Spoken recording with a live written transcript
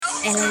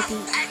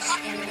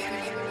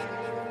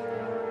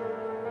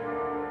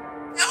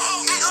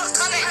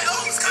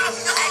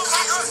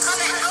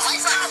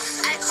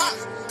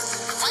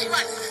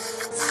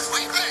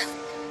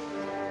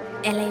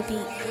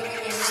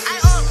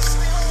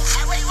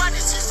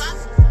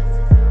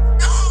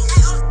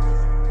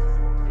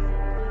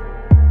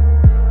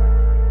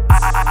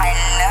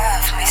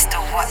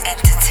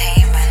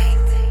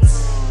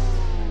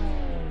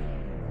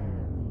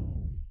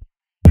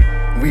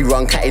We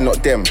run catty,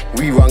 not them.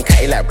 We run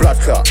catty like blood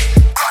clot.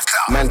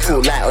 Man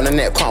talk light on the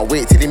net, can't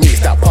wait till he meets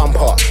that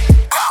pumper.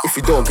 If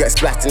you don't get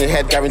splashed in your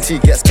head, guarantee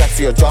get scratched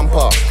for your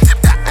jumper.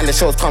 And the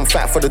shows come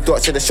fat for the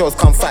Dutch, the shows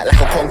come fat like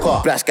a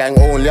conker. Blash gang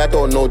only, I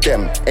don't know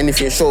them.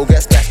 Anything show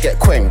get splashed, get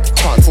quenged.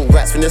 Can't talk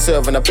rats when you're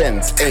serving a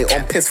Benz. Ain't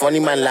on piss, funny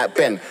man like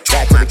Ben.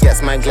 Ride to the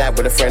guest, man glad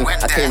with a friend.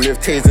 I came with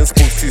taser and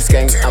schools, 2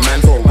 skanks. A man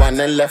don't run,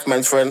 then left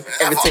man's friend.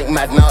 Everything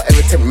mad now,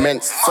 everything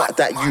immense. Fuck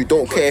that, you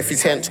don't care if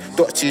he's hench.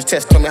 Dutch his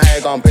chest, come me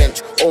higher gun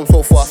bench. Own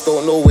so fast,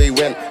 don't know where he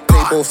went.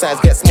 Play both sides,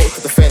 get smoked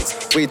to the fence.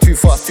 Way too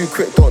fast, too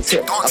quick, don't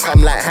tip. I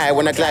come like high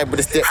when I glide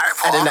with a stick.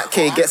 Adding that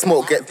K, get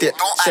smoked, get dipped.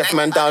 Chef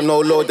man down, no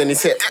load, then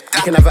he's hit.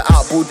 You can have it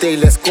out all day,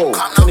 let's go.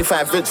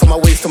 25 vince from my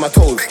waist to my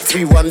toes.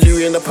 3-1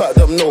 Louis in the perk,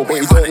 them know. But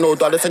you don't know,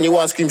 dollars and you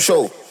want scream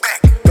show.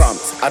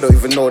 Dumps, I don't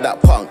even know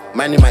that punk.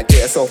 Man, you might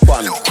get yourself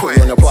bun. Put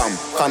you on your bum,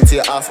 come to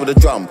your ass with a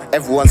drum.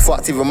 Everyone's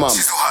fucked, even mum.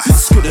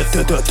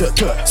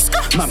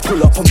 Man,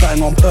 pull up and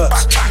bang on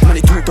perks. Man,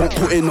 they don't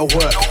put in no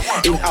work.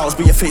 In hours,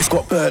 but your face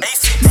got burnt.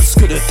 Man,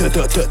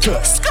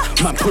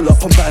 man, pull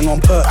up and bang on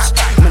perks.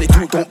 Man, they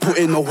don't put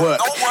in no work.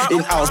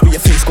 In hours, but your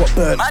face got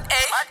burnt.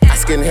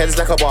 Skinheads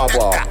like a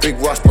barber. Big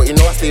rush, but you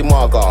know I stay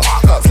margar.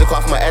 Cups look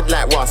off my head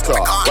like Ross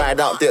Clark. Ride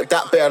out, dip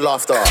that bare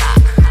laughter.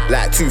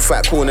 Like 2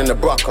 fat corn in the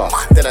brucker.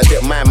 Then I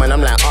dip my man,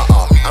 I'm like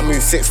I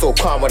move 6 so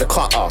calm with a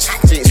cutter.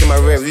 Cheats in my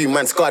rear view,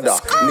 man scudder.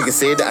 Niggas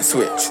say that I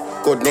switch.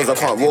 God knows I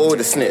can't roll with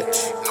a snitch.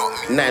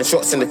 9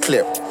 shots in the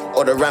clip.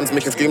 All the rams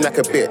make you scream like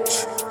a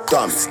bitch.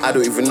 Dumps, I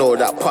don't even know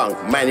that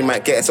punk. Man, he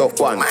might get himself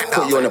bun.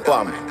 Put you on a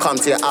bum. Come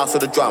to your house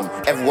with a drum.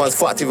 Everyone's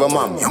fucked with a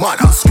mum.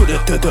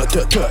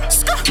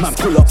 Man,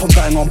 pull up and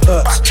bang on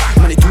perks.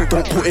 Man, they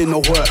don't put in no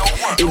work.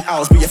 In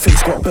hours, but your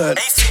face got burnt.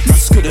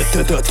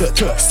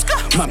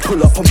 Man,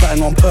 pull up and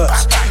bang on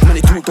perks. Man,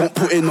 they don't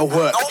put in no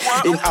work.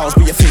 In hours,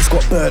 but your face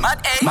got burnt.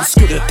 Man,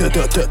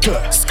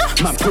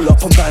 man, pull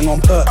up and bang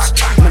on perks.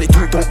 Man, they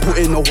don't put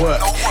in no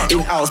work.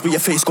 In hours, but your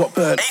face got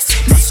burnt.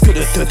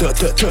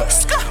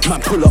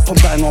 Man, pull up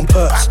and bang on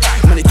perks.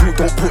 Man, they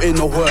don't put in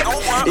no work.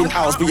 In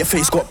hours, but your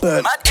face got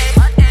burnt.